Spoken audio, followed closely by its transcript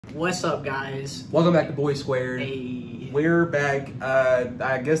What's up, guys? Welcome back to Boy Squared. Hey. We're back.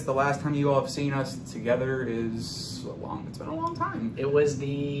 I guess the last time you all have seen us together is it's been a long time. It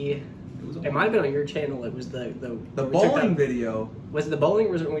might have been on your channel. It was the bowling video. Was it the bowling,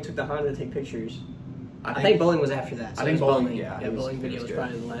 or was it when we took the Honda to take pictures? I think bowling was after that. So I think bowling. Yeah, bowling video was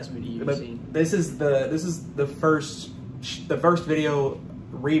probably the last video you've seen. This is the first video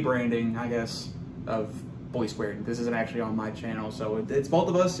rebranding, I guess, of Boy Squared. This isn't actually on my channel, so it's both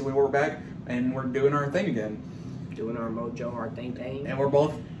of us. We're back and we're doing our thing again, doing our mojo, our thing, and we're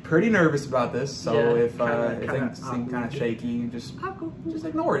both pretty nervous about this. So yeah, if things seem kind of shaky, just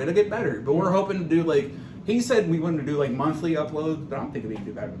ignore it. It'll get better. But we're hoping to do like he said we wanted to do like monthly uploads, but I don't think we can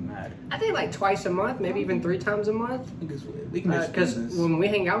do better than that. I think like twice a month, maybe even 3 times a month. We can because when we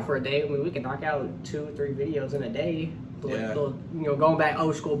hang out for a day, we can knock out 2 or 3 videos in a day. Yeah. Going back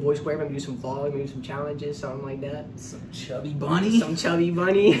old school Boy Square, maybe do some vlogs, maybe some challenges, something like that. Some chubby bunny.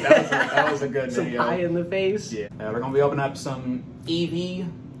 That was a good some video. Some pie in the face. Yeah. We're gonna be opening up some Eevee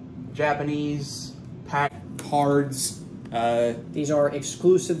Japanese pack cards. These are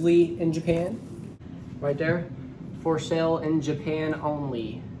exclusively in Japan. Right there. For sale in Japan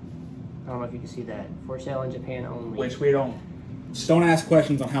only. I don't know if you can see that. For sale in Japan only. Which we don't. Just don't ask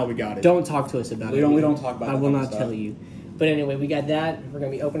questions on how we got it. Don't talk to us about it. We don't talk about it. I will not tell you. But anyway, we got that. We're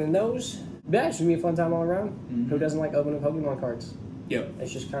going to be opening those. Yeah, it should be a fun time all around. Mm-hmm. Who doesn't like opening Pokemon cards? Yep.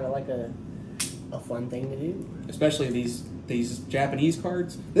 It's just kind of like a fun thing to do. Especially these Japanese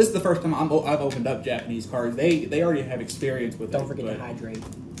cards. This is the first time I've opened up Japanese cards. They already have experience with Don't it. forget to hydrate.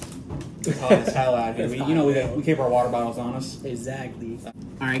 It's hot as hell out here. We keep our water bottles on us. Exactly.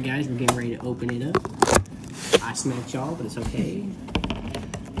 All right, guys, we're getting ready to open it up. I smacked y'all, but it's okay.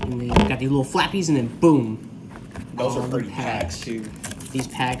 And then got these little flappies, and then boom. Those are pretty packs too. These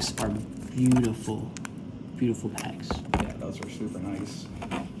packs are beautiful. Beautiful packs. Yeah, those are super nice.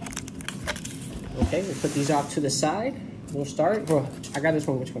 Okay, we'll put these off to the side. We'll start. Well, I got this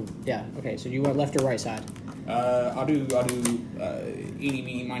one. Which one? Yeah. Okay. So you want left or right side? I'll do eeny,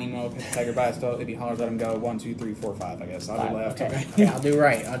 meeny, miny, mo, tiger, basto. If he hollers at him, go 1, 2, 3, 4, 5. I guess I'll do left. Okay. Yeah, I'll do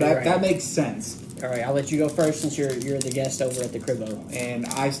right. That makes sense. All right, I'll let you go first since you're the guest over at the cribbo. And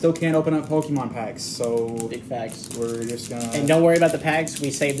I still can't open up Pokemon packs, so big facts. We're just gonna. And don't worry about the packs.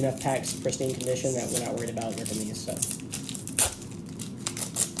 We saved enough packs pristine condition that we're not worried about ripping these. So.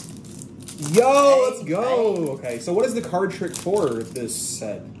 Yo, let's go. Okay, so what is the card trick for this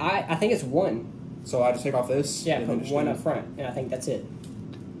set? I think it's 1. So I just take off this? Yeah, put 1 up front, and I think that's it.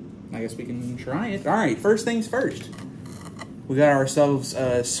 I guess we can try it. All right, first things first. We got ourselves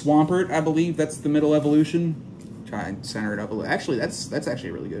Swampert, I believe. That's the middle evolution. Try and center it up a little. Actually, that's actually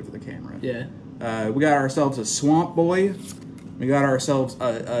really good for the camera. Yeah. We got ourselves a Swamp Boy. We got ourselves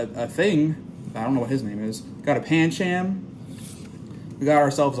a thing. I don't know what his name is. Got a Pancham. We got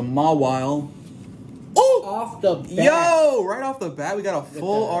ourselves a Mawile. Oh! Off the bat. Yo! Right off the bat, we got a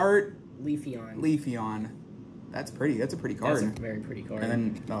full art Leafeon. That's pretty. That's a pretty card. That's a very pretty card. And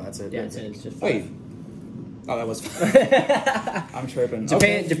then, no, that's it. Yeah, it's just wait. Oh, that was. I'm tripping.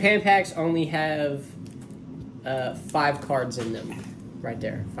 Japan packs only have 5 cards in them. Right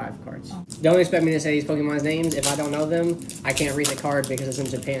there, 5 cards. Don't expect me to say these Pokemon's names. If I don't know them, I can't read the card because it's in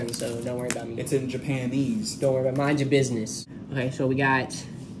Japan, so don't worry about me. It's in Japanese. Don't worry about mind your business. Okay, so we got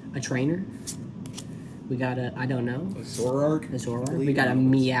a trainer. We got a, I don't know. A Zoroark. We got a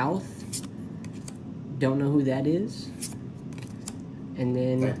Meowth. Don't know who that is. And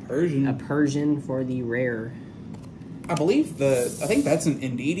then a Persian for the rare. I believe I think that's an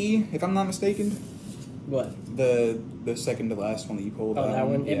Indeedee, if I'm not mistaken. What? The second to last one that you pulled. Oh, that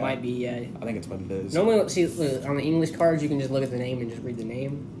one? Yeah. It might be, yeah. I think it's what it is. Normally, see, look, on the English cards, you can just look at the name and just read the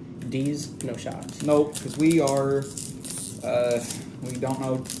name. D's, no shots. Nope, because we don't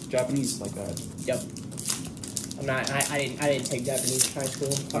know Japanese like that. Yep. I didn't take Japanese in high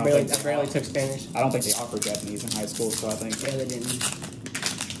school. I barely took Spanish. I don't think they offer Japanese in high school, so I think. Yeah, they didn't.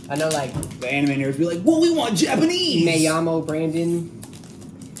 I know, like. The anime nerds be like, well, we want Japanese! Mayamo, Brandon.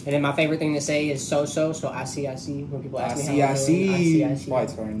 And then my favorite thing to say is so I see when people ask me how I'm doing. I see. Why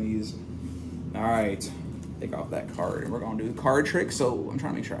it's finding these. Alright. Take off that card. And we're going to do the card trick, so I'm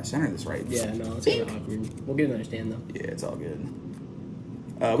trying to make sure I center this right. Yeah, no, it's kind of awkward. We'll get an understand, though. Yeah, it's all good.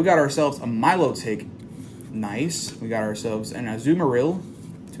 We got ourselves a Milotic. Nice. We got ourselves an Azumarill.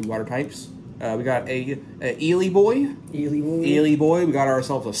 2 water types. We got a Eevee Boy. Eevee Boy. We got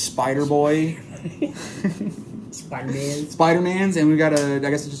ourselves a Spider Boy. Spider-Man's, and we got I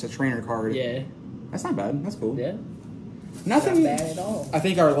guess it's just a trainer card. Yeah. That's not bad. That's cool. Yeah. Nothing not bad at all. I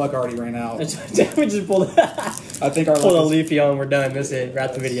think our luck already ran out. We just pulled I think our pulled a Leafeon, we're done. That's it.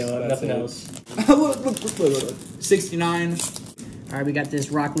 Wrap the video up. Nothing else. Look. 69. All right, we got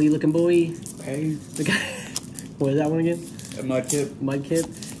this Rock Lee looking boy. Hey. We got, what is that one again? A Mudkip.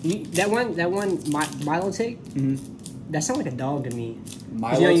 Mudkip. That one, Milo tick. That sounds like a dog to me.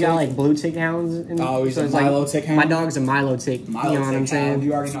 Milo you know, you tick? got like blue tick hounds. Oh, he's a Milo tick hound? My dog's a Milo tick. Milo you know what I'm saying? hound.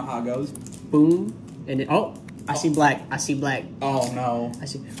 You already know how it goes. Boom. And then, I see black. I see black. Oh, no. I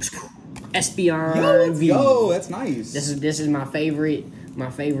see Espeon. Yo, let's go. That's nice. This is my favorite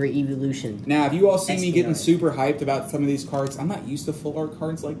evolution. Now, if you all see me getting super hyped about some of these cards, I'm not used to full art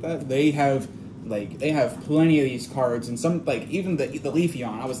cards like that. They have plenty of these cards, and some, like, even the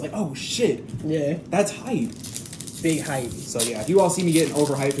Leafeon, I was like, oh shit. Yeah. That's hype. Big hype. So yeah, if you all see me getting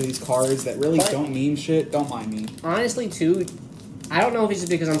overhyped for these cards that really don't mean shit, don't mind me. Honestly, too, I don't know if it's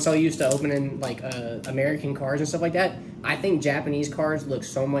just because I'm so used to opening, like, American cards and stuff like that. I think Japanese cards look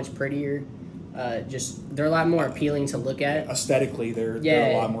so much prettier. They're a lot more appealing to look at. Aesthetically, they're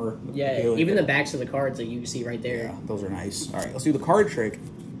a lot more appealing. Even the backs of the cards that you can see right there. Yeah, those are nice. All right, let's do the card trick.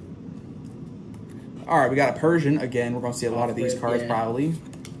 All right, we got a Persian. Again, we're going to see a lot of these cards probably.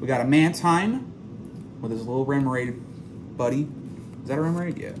 We got a Mantine with his little Remoraid buddy. Is that a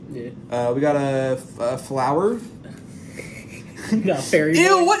Remoraid? Yeah. We got a Flower. No, fairy.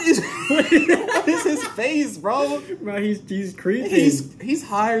 Ew, what is his face, bro? Bro, he's creepy. He's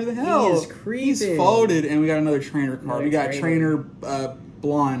higher than hell. He is creepy. He's folded, and we got another trainer card. We got Trainer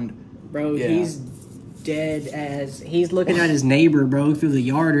Blonde. Bro, he's dead as... He's looking at his neighbor, bro, through the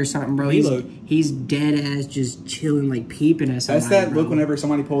yard or something, bro. He's dead as just chilling, like peeping at somebody. That's that look whenever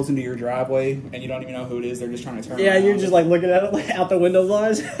somebody pulls into your driveway, and you don't even know who it is. They're just trying to turn around. You're just like looking at it like, out the window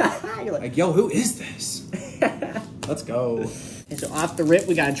blinds. You're like, yo, who is this? Let's go. And so off the rip,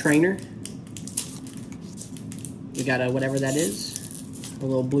 we got a trainer. We got a whatever that is. A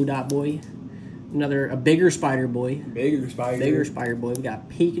little blue dot boy. A bigger spider boy. Bigger spider boy. We got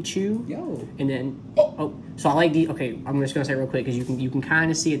Pikachu. Yo. And then, so I like the, okay, I'm just going to say real quick, because you can kind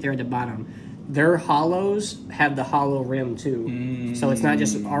of see it there at the bottom. Their hollows have the hollow rim, too. So it's not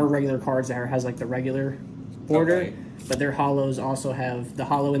just our regular cards that has, like, the regular border. Okay. But their hollows also have the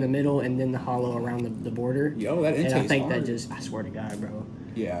hollow in the middle and then the hollow around the border. Yo, that and I think hard. that just, I swear to God, bro.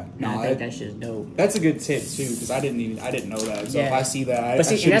 Yeah. No, I think that's just dope. That's a good tip, too, because I didn't know that. So if I see that, but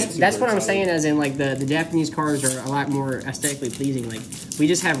see, that's what I'm saying, as in, like, the Japanese cards are a lot more aesthetically pleasing. Like, we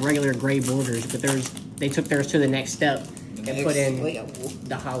just have regular gray borders, but they took theirs to the next step and put in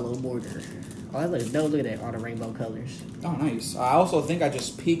the hollow border. Oh, that looks dope. Look at that, all the rainbow colors. Oh, nice. I also think I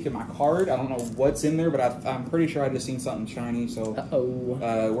just peeked at my card. I don't know what's in there, but I'm pretty sure I just seen something shiny. So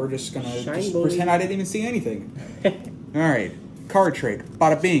we're just going to pretend I didn't even see anything. All right. Card trick.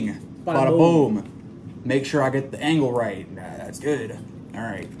 Bada bing. Bada boom. Make sure I get the angle right. That's good. All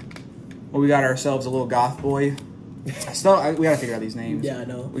right. Well, we got ourselves a little goth boy. We got to figure out these names. Yeah, I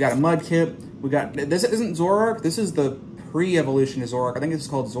know. We got a Mudkip. We got... This isn't Zoroark. This is the pre-evolution of Zoroark. I think it's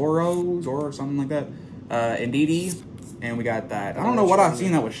called Zoro, something like that. Indeedee. And we got that. I don't know what I've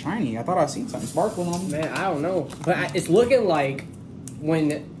seen that was shiny. I thought I've seen something sparkling on me. Man, I don't know. But it's looking like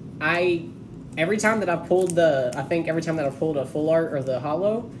when every time that I've pulled a full art or the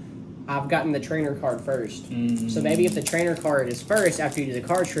hollow, I've gotten the trainer card first. So maybe if the trainer card is first after you do the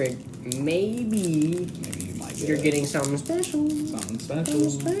card trick, maybe you might you're getting something special.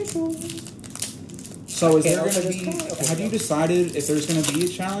 So is there going to be... Have you decided if there's going to be a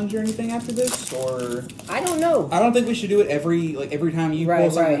challenge or anything after this, or... I don't know. I don't think we should do it every time you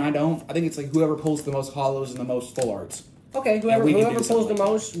pull something and I don't. I think it's like whoever pulls the most hollows and the most full arts. Okay, whoever pulls the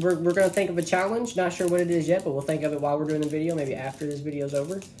most, we're going to think of a challenge. Not sure what it is yet, but we'll think of it while we're doing the video, maybe after this video's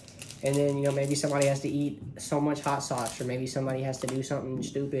over. And then, maybe somebody has to eat so much hot sauce, or maybe somebody has to do something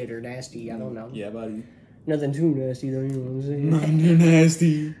stupid or nasty. I don't know. Yeah, buddy. Nothing too nasty, though, you know what I'm saying? Nothing too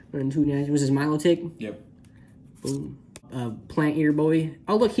nasty. Nothing too nasty. Was his Milotic? Yep. Boom. Plant Ear Boy.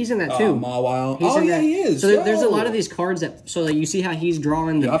 Oh, look, he's in that, too. Mawile. He is. So there's a lot of these cards that... So, like, you see how he's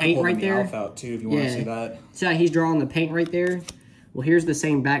drawing the paint right there? Alpha out, too, if you want to see that. See how he's drawing the paint right there? Well, here's the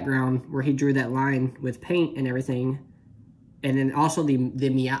same background where he drew that line with paint and everything. And then also the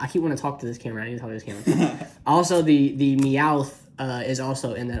Meow... I keep wanting to talk to this camera. I need to talk to this camera. Also, the Meowth is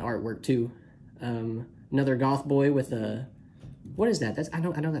also in that artwork, too. Another goth boy with a... What is that? I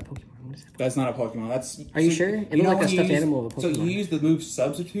know that Pokemon. What is that Pokemon? That's not a Pokemon. That's... Are you sure? It looks like a stuffed animal of a Pokemon. So you use the move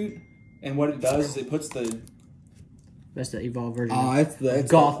Substitute, and what it does is it puts the... That's the evolved version. Oh, it's the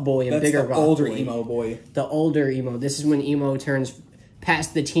goth boy and bigger goth older emo boy. The older emo. This is when emo turns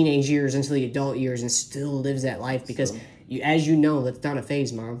past the teenage years into the adult years and still lives that life because, as you know, that's not a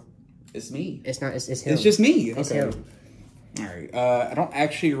phase, Mom. It's me. It's not. It's him. It's just me. It's him. All right. I don't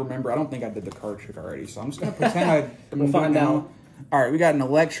actually remember. I don't think I did the card trick already, so I'm just gonna pretend we'll find out. All right. We got an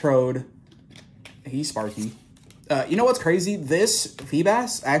Electrode. He's Sparky. You know what's crazy? This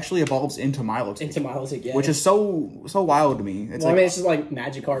Feebas actually evolves into Milotic. Into Milotic, yeah. Which is so wild to me. It's I mean, it's just like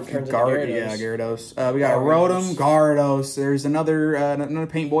Magikarp turns into Gyarados. Yeah, Gyarados. We got a Rotom, Gyarados. There's another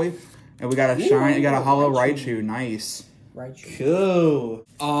Paint Boy. And we got a Shine. We got a Hollow Raichu. Nice. Raichu. Cool.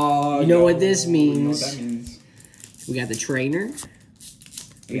 You know what this means. You know what that means. We got the trainer.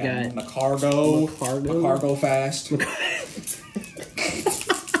 We got Macargo Fast. We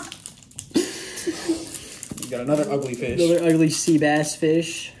got another ugly fish. Another ugly sea bass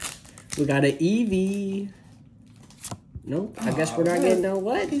fish. We got an Eevee. Nope. I guess we're not getting no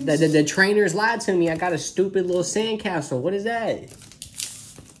what? The trainers lied to me. I got a stupid little sandcastle. What is that?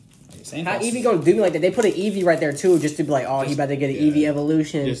 How Eevee gonna do me like that? They put an Eevee right there too, just to be like, oh, he about to get an Eevee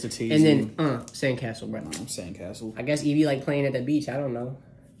evolution. Just to tease and then sandcastle, bro. Sandcastle. I guess Eevee like playing at the beach. I don't know.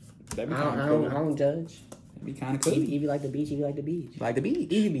 That'd be kind of cool. I don't judge. That'd be kind of cool. Eevee like the beach. Eevee like the beach. Like the beach.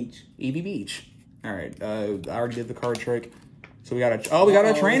 Eevee beach. Eevee beach. All right. I already did the card trick. So we got a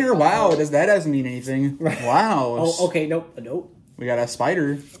trainer. Wow. That doesn't mean anything. Wow. Oh, okay. Nope. We got a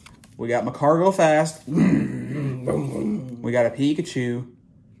spider. We got Macargo Fast. We got a Pikachu.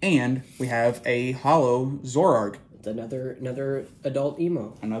 And we have a hollow Zorark. It's another adult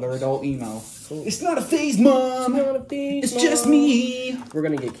emo. Another adult emo. Cool. It's not a phase, Mom. It's not a phase, It's just me. We're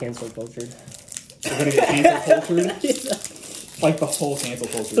gonna get cancel cultured. We're gonna get cancel cultured? Like the whole cancel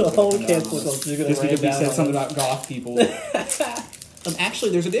culture. The whole cancel culture is gonna just because we said something about goth people. Actually,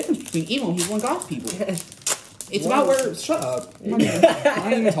 there's a difference between emo people and goth people. It's about where... Shut up. I'm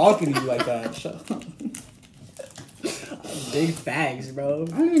not even talking to you like that. Shut up. Big fags, bro.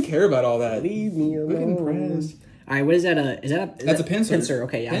 I don't even care about all that. Leave me alone. Look impressed. All right, what is that? That's a Pinsir. Pinsir,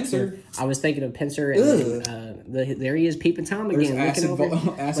 okay. Yeah, Pinsir. I was thinking of Pinsir, and there he is, peeping Tom again. He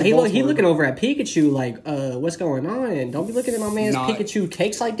looking over at Pikachu like, what's going on? Don't be looking at my man's Pikachu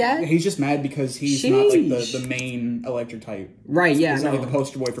cakes like that. He's just mad because he's not like the main electric type. Right, yeah. He's not like the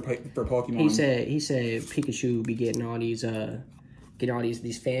poster boy for Pokemon. He said Pikachu be getting all these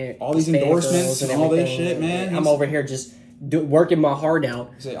these endorsements and all this shit, man. I'm over here just working my heart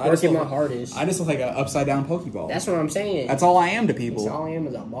out. Working my hardest. I just look like an upside down Pokeball. That's what I'm saying. That's all I am to people. That's all I am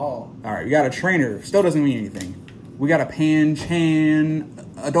is a ball. All right, we got a trainer. Still doesn't mean anything. We got a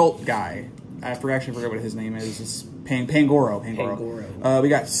Pan-Chan adult guy. I actually forget what his name is. It's Pangoro. We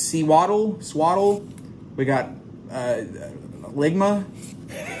got Swaddle. We got Ligma.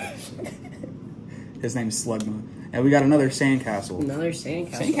 His name is Slugma. And we got another Sandcastle.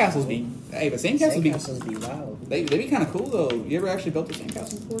 Sandcastles be... Hey, but Sandcastles be wild. They be kind of cool, though. You ever actually built a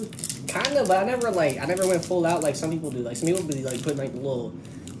Sandcastle before? Kind of, but I never went full out like some people do. Like, some people be, like, putting, like, the little...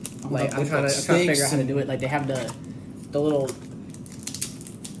 Like, I'm trying to figure out how to do it. Like, they have the little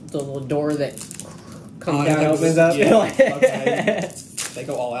door that comes down and opens up. Yeah, okay. They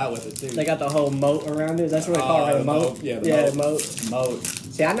go all out with it, too. They got the whole moat around it. That's what they call it, right? A moat? Yeah, the moat. Moat.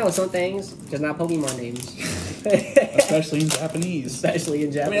 See, I know some things, just not Pokemon names. Especially in Japanese. I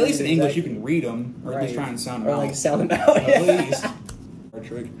mean, at least in English you can read them, or at least try and sound them out. Or like sound them out, at least.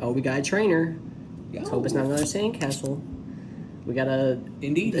 Oh, we got a trainer. Let's hope it's not another Sandcastle. We got a...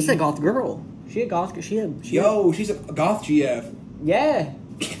 Indeed. It's a goth girl. She's a goth... She's a goth GF. Yeah.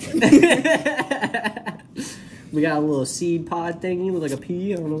 We got a little seed pod thingy, look like a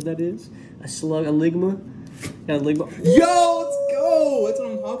pea. I don't know what that is. A slug, a ligma. Got a ligma. Yo, let's go! That's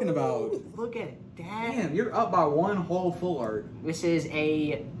what I'm talking about. Look at that. Damn, you're up by one whole full art. This is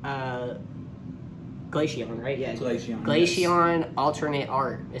a Glaceon, right? Yeah. Glaceon. Yes. Alternate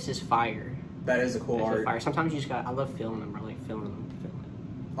art. This is fire. That is a cool art. Fire. Sometimes you just got... I love filming them, bro. Like filming them.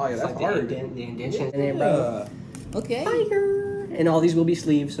 Oh, yeah, that's like hard. The indentions in there, bro. Okay. Fire. And all these will be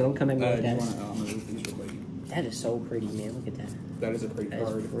sleeves, so don't come at me with that. I'm gonna move these real quick. That is so pretty, man. Look at that. That is a pretty card.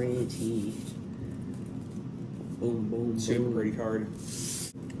 That's pretty. Boom, boom, boom. Super pretty card.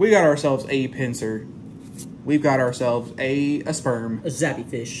 We got ourselves a Pinsir. We've got ourselves a sperm. A zappy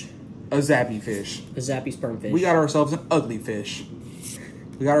fish. A zappy fish. A zappy sperm fish. We got ourselves an ugly fish.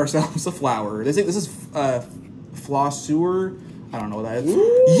 We got ourselves a flower. This is Flossewer. I don't know what that is. Woo!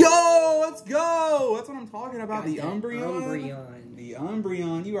 Yo, let's go! That's what I'm talking about. The Umbreon. The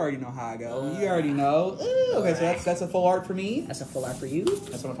Umbreon. You already know how I go. You already know. Ooh, okay, so that's a full art for me. That's a full art for you.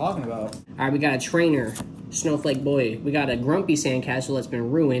 That's what I'm talking about. All right, we got a trainer, Snowflake Boy. We got a grumpy Sandcastle that's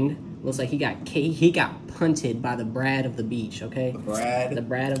been ruined. Looks like he got punted by the Brad of the beach. Okay. The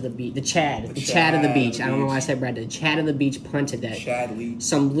Brad of the beach. The Chad. The Chad of the beach. I don't know why I said Brad. The Chad of the beach punted that. Chadley.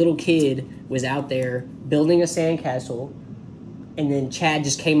 Some little kid was out there building a sandcastle. And then Chad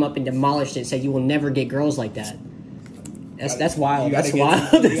just came up and demolished it and said, "You will never get girls like that." That's wild. That's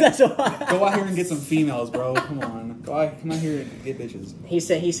wild. That's wild. Go out here and get some females, bro. Come on. Come out here and get bitches. He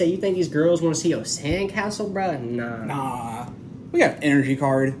said, you think these girls want to see your sandcastle, bro? Nah. We got energy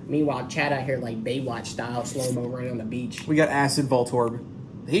card. Meanwhile, Chad out here like Baywatch style, slow-mo running on the beach. We got acid Voltorb.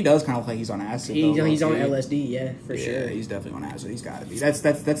 He does kind of look like he's on acid. He's on LSD, yeah, for sure. He's definitely on acid. He's got to be. That's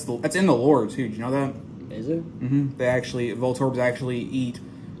in the lore too. Did you know that? Is it? Mm-hmm. Voltorbs actually eat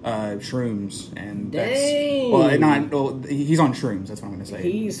shrooms, and dang. he's on shrooms. That's what I'm gonna say.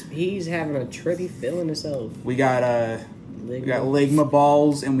 He's having a trippy feeling himself. We got Ligma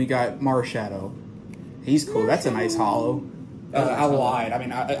balls, and we got Marshadow. He's cool. That's a nice hollow. I lied. I mean,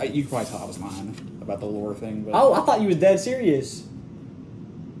 you can probably tell I was lying about the lore thing. But I thought you was dead serious.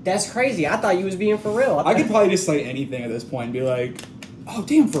 That's crazy. I thought you was being for real. I could probably just say anything at this point and be like, "Oh,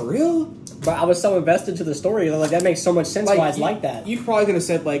 damn, for real?" But I was so invested to the story. Like, that makes so much sense why it's like that. You probably could have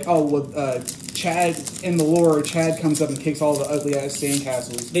said, like, "Oh, well, Chad, in the lore, Chad comes up and kicks all the ugly-ass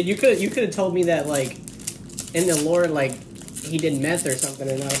sandcastles." You could have told me that, like, in the lore, like, he did meth or something,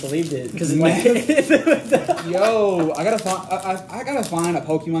 and I believed it. Because like, yo, I gotta find a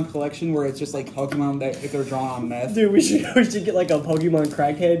Pokemon collection where it's just like Pokemon that if they're drawn on meth. Dude, we should get like a Pokemon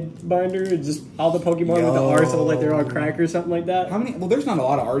crackhead binder and just all the Pokemon with the arts that look like they're on crack or something like that. How many? Well, there's not a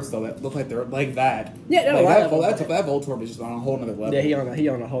lot of arts though that look like they're like that. Yeah, no, like that Voltorb is just on a whole other level. Yeah, he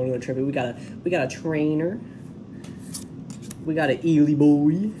on a whole other trip. We got a trainer. We got an Eevee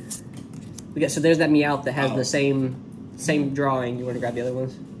boy. So there's that Meowth that has the same drawing. You want to grab the other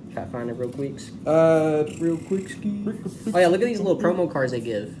ones? Try to find it real quick. Real quick ski. Oh yeah, look at these little promo cards they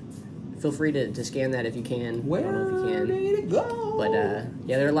give. Feel free to scan that if you can. Where I don't know if you can. did it go? But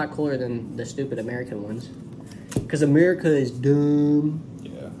yeah, they're a lot cooler than the stupid American ones. Because America is dumb.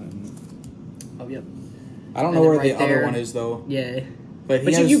 Yeah. Oh yep. I don't know where the other one is though. Yeah. But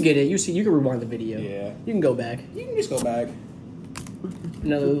you get it. You can rewind the video. Yeah. You can go back. You can just go back.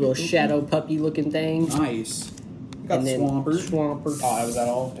 Another little shadow puppy looking thing. Nice. Got and then Swampert. Oh, that was that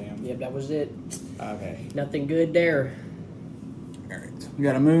all? Damn. Yep, that was it. Okay. Nothing good there. Alright. We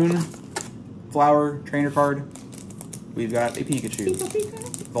got a moon, flower, trainer card. We've got a Pikachu.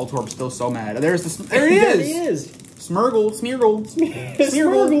 Voltorb's still so mad. There he is! There he is! Smeargle.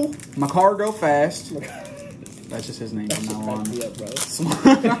 Macargo Fast. That's just his name from now on. And we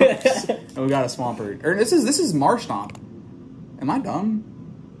got a Swampert. This is Marshtomp. Am I dumb?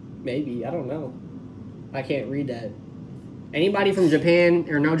 Maybe. I don't know. I can't read that. Anybody from Japan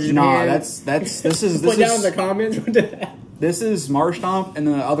or no Japan? Nah, this is put down in the comments. This is Marshtomp, and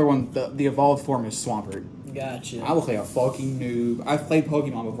then the other one, the evolved form is Swampert. Gotcha. I look like a fucking noob. I've played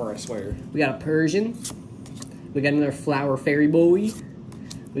Pokemon before, I swear. We got a Persian. We got another Flower Fairy boy.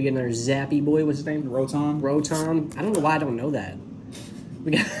 We got another Zappy boy. What's his name? Rotom. I don't know why I don't know that.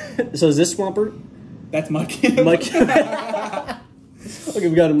 We got. So is this Swampert? That's Mudkip. Okay,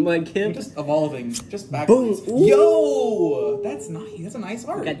 we got a Mudkip. Just evolving. Just backwards. Boom. Yo! That's nice. That's a nice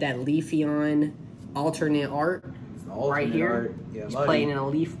art. We got that Leafeon alternate art right here. Yeah, He's playing in a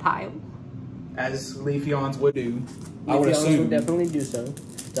leaf pile. As Leafeons would do. I would assume. Would definitely do so.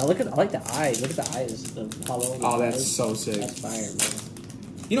 Now I like the eyes. Look at the eyes. The hollow. Oh, that's so sick. That's fire, man.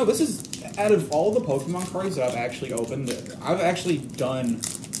 You know, this is, out of all the Pokemon cards that I've actually opened, I've actually done...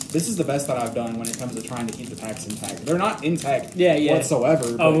 This is the best that I've done when it comes to trying to keep the packs intact. They're not intact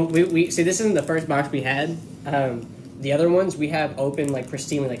whatsoever. Oh, we see, this isn't the first box we had. The other ones we have open, like,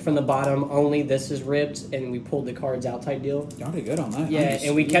 pristine, like, from the bottom, only this is ripped, and we pulled the cards out type deal. Y'all did good on that. Yeah,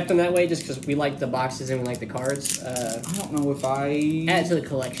 and we kept them that way just because we like the boxes and we like the cards. I don't know if I... Add it to the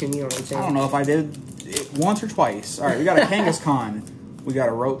collection, you know what I'm saying? I don't know if I did it once or twice. All right, we got a Kangaskhan. We got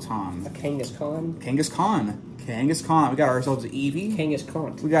a Rotom. A Kangaskhan? Kangaskhan. We got ourselves an Eevee.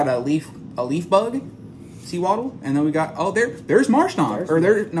 Kangaskhan. We got a leaf bug, Seawaddle, and then we got there's Marshtomp.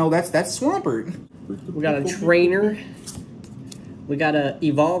 That's Swampert. We got a trainer. We got a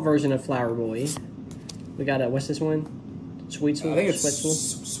evolved version of Flower Boy. We got a what's this one? Sweetzel. I think it's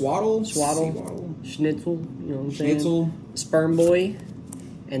Swaddle. Schnitzel. You know what I'm saying? Schnitzel. Sperm Boy,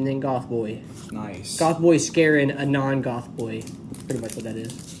 and then Goth Boy. Nice. Goth Boy scaring a non-Goth boy. Pretty much what that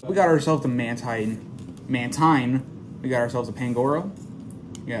is. We got ourselves a Mantine. We got ourselves a Pangoro.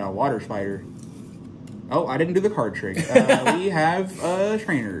 We got a Water Spider. Oh, I didn't do the card trick. We have a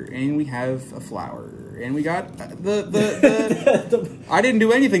trainer, and we have a flower, and we got the I didn't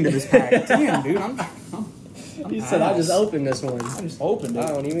do anything to this pack. Damn, dude, You said I just opened this one. I just opened it. I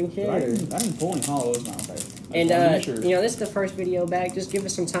don't even care. I didn't pull any hollows. No, okay. And you know, this is the first video back. Just give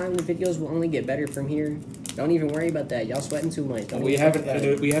us some time. The videos will only get better from here. Don't even worry about that. Y'all sweating too much. We haven't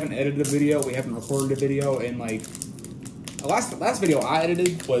edited a video. We haven't recorded a video, and like the last video I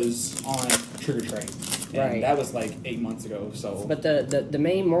edited was on Trigger Train. And Right. that was like 8 months ago. So, But the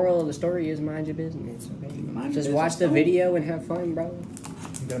main moral of the story is mind your business. Okay? Mind your Just watch the business, video and have fun, bro.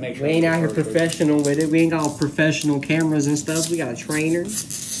 I'm gonna make sure We ain't I out here get perfect. professional with it. We ain't got all professional cameras and stuff. We got a trainer.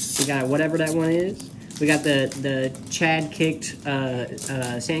 We got whatever that one is. We got the Chad kicked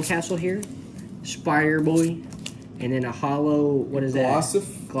sandcastle here, Spider Boy, and then a hollow. What is that?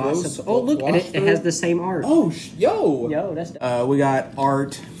 Glossif. Oh look, and it has the same art. Oh, yo, That's. we got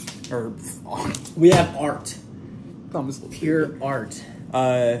art, or We have art, thumbs pure art.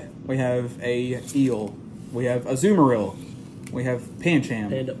 We have a eel. We have a Zoomeril. We have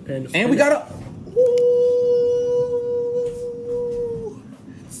Pancham. And we got a. Ooh.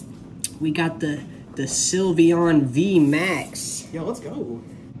 We got the Sylveon V Max. Yo, let's go.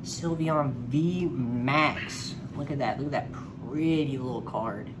 Sylveon V Max. Look at that. Look at that pretty little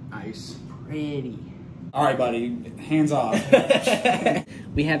card. Nice. Pretty. All right, buddy. Hands off.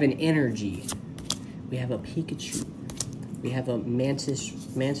 We have an Energy. We have a Pikachu. We have a Mantis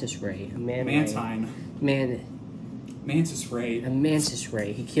Ray. A Mantine. Mantis Ray. A Mantis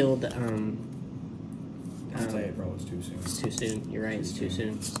Ray. He killed I'll say it, bro. It's too soon. It's too soon. You're right. It's too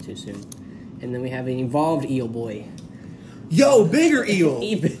soon. It's too soon. And then we have an evolved Eel Boy. Yo, bigger eel.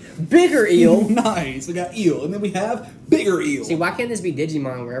 Bigger Eel. Nice. We got eel, and then we have bigger eel. See, why can't this be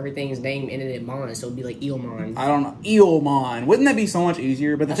Digimon where everything's name ended in Mon, so it'd be like Eelmon? I don't know. Eelmon. Wouldn't that be so much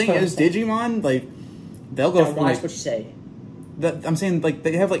easier? But the thing is, Digimon, like, they'll go Now, from, watch like, what you say. I'm saying, like,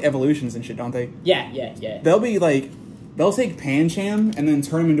 they have, like, evolutions and shit, don't they? Yeah. They'll be, like, they'll take Pancham and then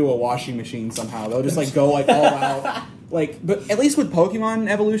turn him into a washing machine somehow. They'll just, like, go, like, all out. Like, but at least with Pokemon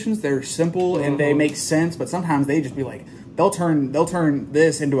evolutions, they're simple and they make sense, but sometimes they just be, like, they'll turn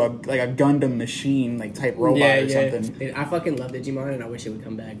this into a Gundam machine like type robot or something. Dude, I fucking love Digimon and I wish it would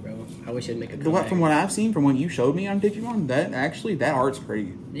come back, bro. I wish it'd make a comeback. From what I've seen, from what you showed me on Digimon, that art's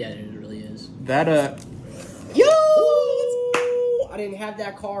pretty. Yeah, it really is. That Yo! I didn't have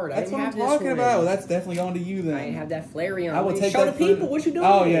that card. That's what I'm talking about. Well, that's definitely going to you then. I didn't have that Flareon. I will take Show that the people what you doing.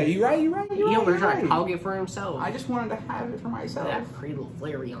 Oh yeah, you're right. He'll try to hog it for himself. I just wanted to have it for myself. That pretty little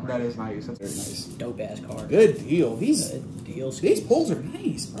Flareon. That is nice. That's very nice. Dope ass card. Good deal. These Good pulls are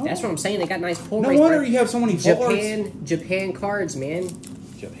nice, bro. That's what I'm saying. They got nice pull No rates, wonder bro. you have so many Japan cards, man.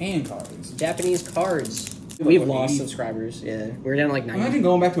 Japan cards. Japanese cards. We've lost subscribers. Yeah, we're down to like 90. Imagine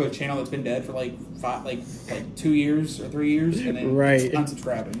going back to a channel that's been dead for like 2 years or 3 years and then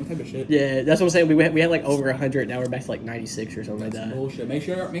unsubscribing. What type of shit? Yeah, that's what I'm saying. We had like over 100. Now we're back to like 96 or something like that. Bullshit. Make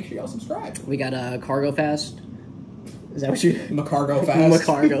sure y'all subscribe. We got Cargo Fast. Is that what you? Macargo Fast.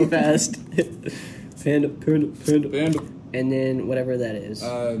 Macargo Fast. Panda. And then whatever that is.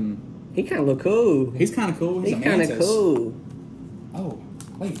 He kind of look cool. He's kind of cool. He's kind of cool. Oh.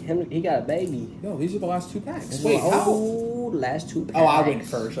 Wait, he got a baby. Yo, these are the last 2 packs. Wait, last 2 packs. Oh, I went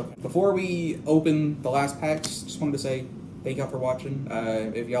first. Okay. Before we open the last packs, just wanted to say thank y'all for watching.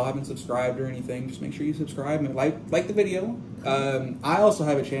 If y'all haven't subscribed or anything, just make sure you subscribe and like the video. I also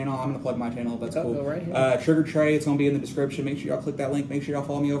have a channel. I'm gonna plug my channel. That's cool. Go right here. Trigger Tray. It's gonna be in the description. Make sure y'all click that link. Make sure y'all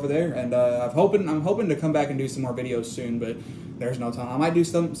follow me over there. And I'm hoping to come back and do some more videos soon, but there's no time. I might do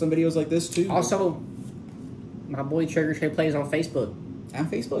some videos like this too. Also, my boy Trigger Tray plays on Facebook. On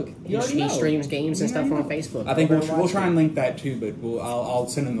Facebook. He streams games and stuff on Facebook. I think we'll try and link that too, but I'll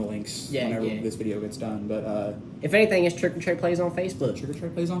send him the links whenever yeah. this video gets done. But if anything, it's Trigger Tray plays on Facebook. Trigger Tray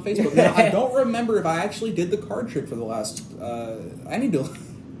plays on Facebook. Now, I don't remember if I actually did the card trick for the last. I need to. All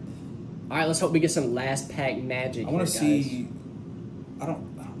right, let's hope we get some last pack magic. I want to see. I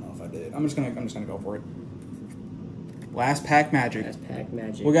don't know if I did. I'm just gonna go for it. Last pack magic. Last pack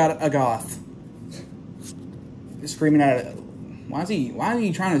magic. We got a goth. Screaming at it. Why is he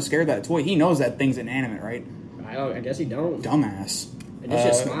trying to scare that toy? He knows that thing's inanimate, right? I guess he don't. Dumbass. And it's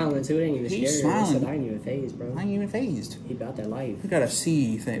just smiling too. It ain't even scary. He's smiling. I ain't even phased, bro. I ain't even phased. He about that life. We got a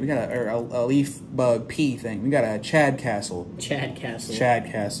C thing. We got a leaf bug P thing. We got a Chad Castle. Chad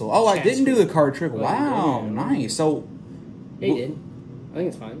Castle. Oh, I didn't do the card trick. Wow, did. nice. So he did. I think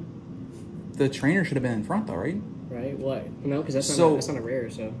it's fine. The trainer should have been in front, though, right? Right? What? No, because that's not a rare.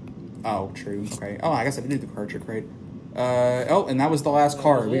 So. Oh, true. Okay. Oh, I guess I did do the card trick, right? And that was the last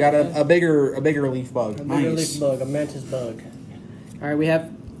card. We got a bigger leaf bug. A bigger leaf bug, a mantis bug. All right, we have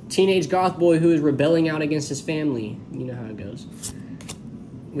teenage goth boy who is rebelling out against his family. You know how it goes.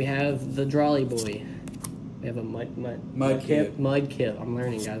 We have the Drawley boy. We have a Mudkip. I'm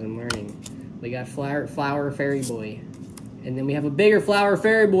learning, guys. I'm learning. We got flower fairy boy, and then we have a bigger flower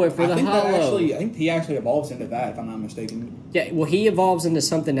fairy boy for the hollow. I think he actually evolves into that, if I'm not mistaken. Yeah, well, he evolves into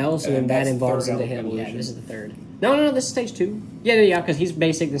something else, and then that evolves into him. Evolution. Yeah, this is the third. No, this is stage 2. Yeah, because he's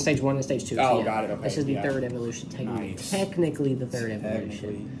basic in stage 1 and stage 2. Oh, yeah. got it. Okay. This is the third evolution, technically the third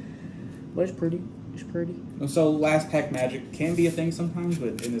evolution. But it's pretty. It's pretty. So last pack magic can be a thing sometimes,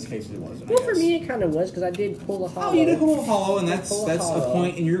 but in this case it wasn't. Well, for me it kind of was because I did pull a hollow. Oh, you did pull a hollow, and that's a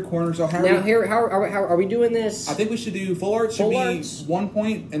point in your corner. So how are we doing this? I think we should do full art. Should be 1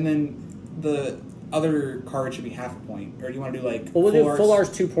 point, and then the other card should be half a point. Or do you want to do like? Well, we'll do full art's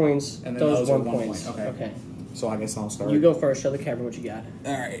 2 points, and then those 1 1 point. Okay. So I guess I'll start. You go first. Show the camera what you got.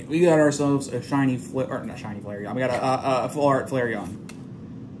 All right, we got ourselves a shiny not shiny Flareon. We got a full art Flareon.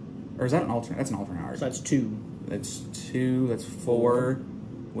 Or is that an alternate? That's an alternate art. So that's 2. That's 2. That's 4.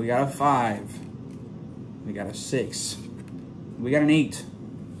 We got a 5. We got a 6. We got an 8.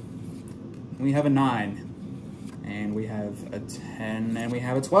 We have a 9. And we have a 10. And we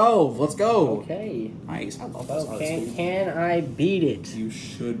have a 12. Let's go. Okay. Nice. I love this. Can I beat it? You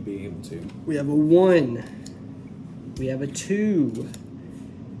should be able to. We have a 1. We have a 2.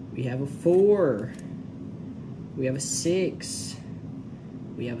 We have a 4. We have a 6.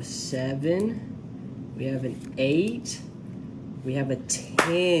 We have a 7. We have an 8. We have a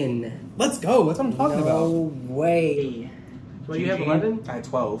 10. Let's go. That's what I'm talking about. No way. So you have 11? I had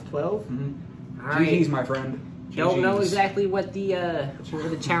 12. 12? Mm-hmm. All right. GG's, my friend. Don't know exactly what the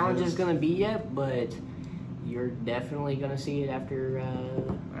challenge is going to be yet, but you're definitely going to see it after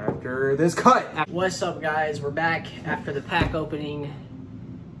this cut. What's up, guys? We're back after the pack opening.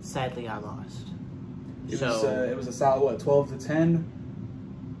 Sadly, I lost. It was a solid, what, 12 to 10?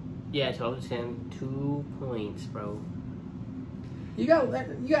 Yeah, 12 to 10. 2 points, bro. You got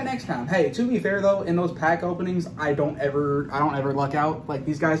next time. Hey, to be fair though, in those pack openings, I don't ever luck out like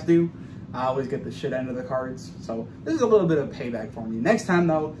these guys do. I always get the shit end of the cards. So this is a little bit of payback for me. Next time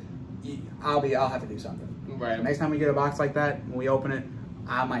though, I'll have to do something. Right. Next time we get a box like that and we open it,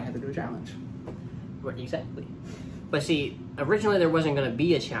 I might have to do a challenge. Right, exactly. But see, originally there wasn't going to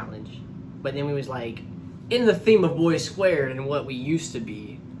be a challenge, but then we was like, in the theme of Boys Squared and what we used to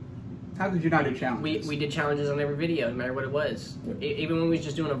be. How could you not do challenges? We did challenges on every video, no matter what it was. Even when we was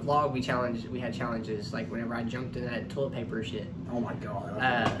just doing a vlog, we had challenges. Like whenever I jumped in that toilet paper shit. Oh my god.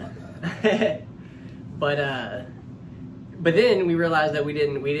 But then we realized that we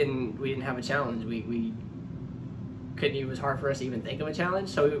didn't have a challenge. We couldn't. It was hard for us to even think of a challenge.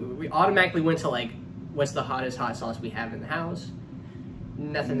 So we automatically went to like, what's the hottest hot sauce we have in the house?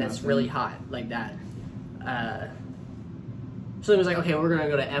 Nothing that's really hot like that. So it was like, okay, we're gonna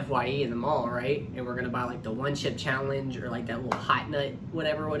go to FYE in the mall, right? And we're gonna buy like the 1 chip challenge or like that little hot nut,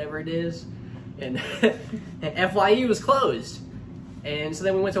 whatever it is. And FYE was closed. And so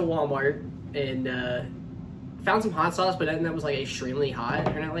then we went to Walmart and found some hot sauce, but then that was like extremely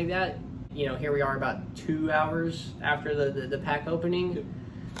hot or not like that. You know, here we are about 2 hours after the pack opening,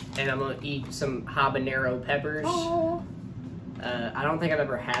 and I'm gonna eat some habanero peppers. I don't think I've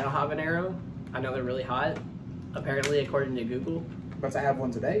ever had a habanero. I know they're really hot, apparently, according to Google. About to have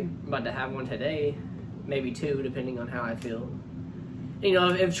one today. I'm about to have one today, maybe 2, depending on how I feel. You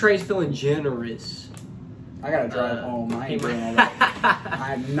know, if Trey's feeling generous. I gotta drive home. I ain't doing all that.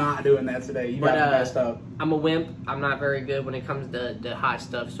 I'm not doing that today. You got me messed up. I'm a wimp. I'm not very good when it comes to hot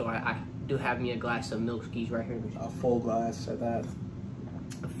stuff, so I do have me a glass of milk skis right here. A full glass at that.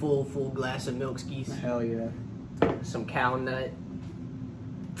 A full glass of milk skis. Hell yeah. Some cow nut.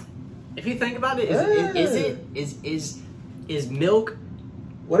 If you think about it, is milk?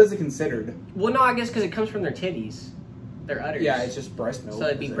 What is it considered? Well, no, I guess because it comes from their titties, their udders. Yeah, it's just breast milk. So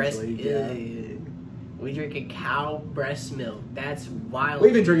it'd be breast. Yeah. We drinking cow breast milk. That's wild.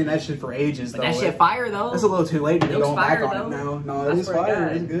 We've been drinking that shit for ages, though. That shit fire, though. That's a little too late to be going back on though. it now. No, it is fire.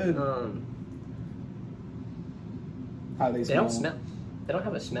 It's good. How they smell? They don't smell. They don't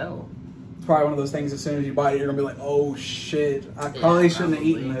have a smell. It's probably one of those things. As soon as you buy it, you're gonna be like, "Oh shit! I probably shouldn't have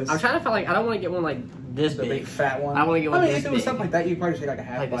eaten this." I'm trying to feel like I don't want to get one like this big. The big fat one. I want to get one. If it was something like that, you'd probably take like a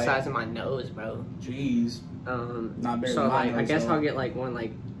half like bite. the size of my nose, bro. Jeez. Not bigger than my nose, I guess I'll get like one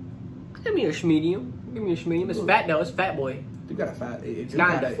like. Give me a medium. Give me a medium. It's fat though. It's fat boy. You got a fat. It's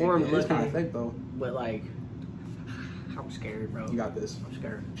kind of deformed looking. It's kind of thick though. But like, I'm scared, bro. You got this. I'm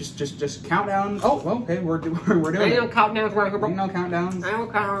scared. Just count down. Oh, well, okay, we're doing Ain't no countdowns right here, bro. Ain't no countdowns. Ain't no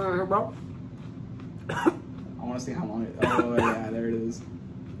countdowns right here, bro. I want to see how long it. Oh yeah, there it is.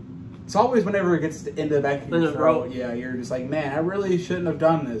 It's always whenever it gets into the back of your throat. Yeah, you're just like, man, I really shouldn't have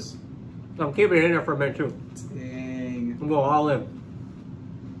done this. I'm keeping it in there for a minute too. Dang. I'm going all in.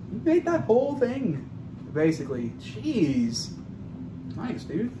 You made that whole thing, basically. Jeez. Nice,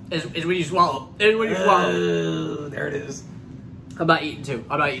 dude. Is when you swallow. Is when you swallow. There it is. I'm not eating two.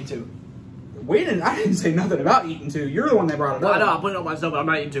 I'm not eating two. I didn't say nothing about eating two. You're the one that brought it up. I know, I put it on myself, but I'm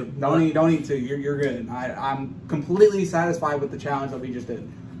not eating two. Don't eat two. You're good. I'm completely satisfied with the challenge that we just did.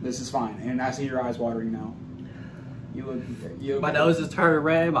 This is fine. And I see your eyes watering now. My nose is turning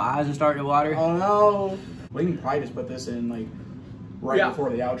red. My eyes are starting to water. Oh no! We can probably just put this in like right before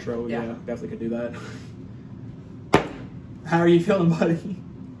the outro. Yeah, definitely could do that. How are you feeling, buddy?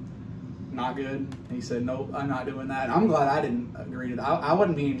 Not good. And he said, "Nope, I'm not doing that." I'm glad I didn't agree to that. I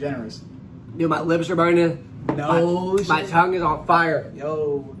wasn't being generous. Dude, my lips are burning. No, my tongue is on fire.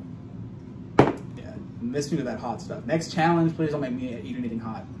 Yo. Yeah, miss me with that hot stuff. Next challenge, please don't make me eat anything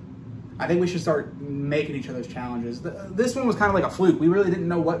hot. I think we should start making each other's challenges. This one was kind of like a fluke. We really didn't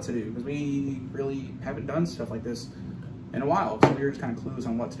know what to do because we really haven't done stuff like this in a while. So we were just kind of clueless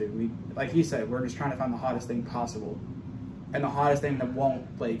on what to do. Like he said, we're just trying to find the hottest thing possible. And the hottest thing that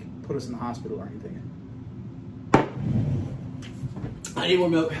won't, like, put us in the hospital or anything. I need more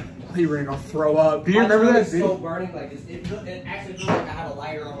milk. You were gonna throw up. Do you remember that? It's so burning. Like, it actually feels like I have a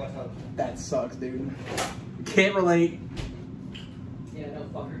lighter on my tongue. That sucks, dude. Can't relate. Yeah, no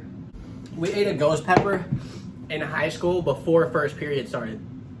fucker. We ate a ghost pepper in high school before first period started.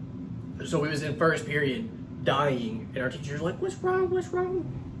 So we was in first period dying, and our teacher was like, "What's wrong? What's wrong?"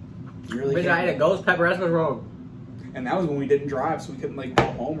 You really? Because I ate a ghost pepper. That's what's wrong. And that was when we didn't drive, so we couldn't like go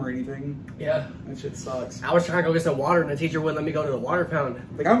home or anything. Yeah. That shit sucks. I was trying to go get some water, and the teacher wouldn't let me go to the water fountain.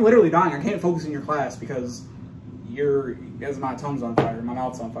 Like, I'm literally dying. I can't focus in your class because my tongue's on fire, my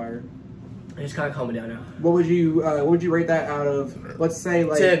mouth's on fire. It's kind of calming down now. What would you rate that out of? Let's say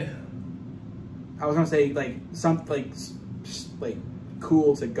like 10. I was gonna say like something like just like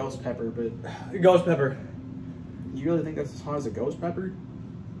cool to ghost pepper, but Ghost pepper. you really think that's as hot as a ghost pepper?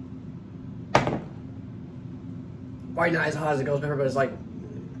 Probably not as hot as a ghost pepper, but it's like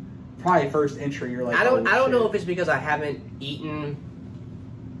Probably first entry. You're like, I don't shit. know if it's because I haven't eaten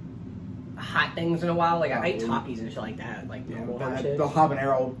hot things in a while. Like I ate Takis and shit like that. Like normal hot shit. The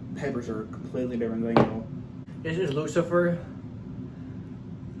habanero peppers are a completely different thing, though. This is Lucifer.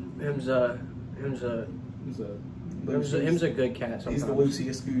 Him's a good cat. Sometimes. He's the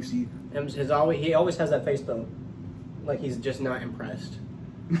Lucius Goosey. He always has that face though, like he's just not impressed.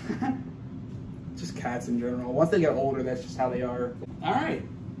 Just cats in general. Once they get older, that's just how they are. All right.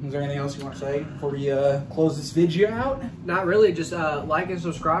 Is there anything else you want to say before we close this video out? Not really. Just like and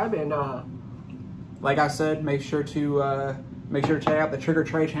subscribe, and like I said, make sure to check out the Trigger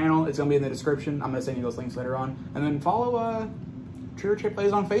Tray channel. It's gonna be in the description. I'm gonna send you those links later on, and then follow Trigger Tray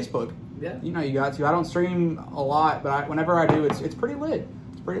Plays on Facebook. Yeah, you know you got to. I don't stream a lot, but whenever I do, it's pretty lit.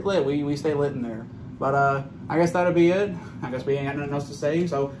 It's pretty lit. We stay lit in there. But I guess that'll be it. I guess we ain't got nothing else to say.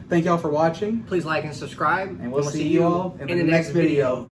 So thank y'all for watching. Please like and subscribe, and we'll see you all in the next video.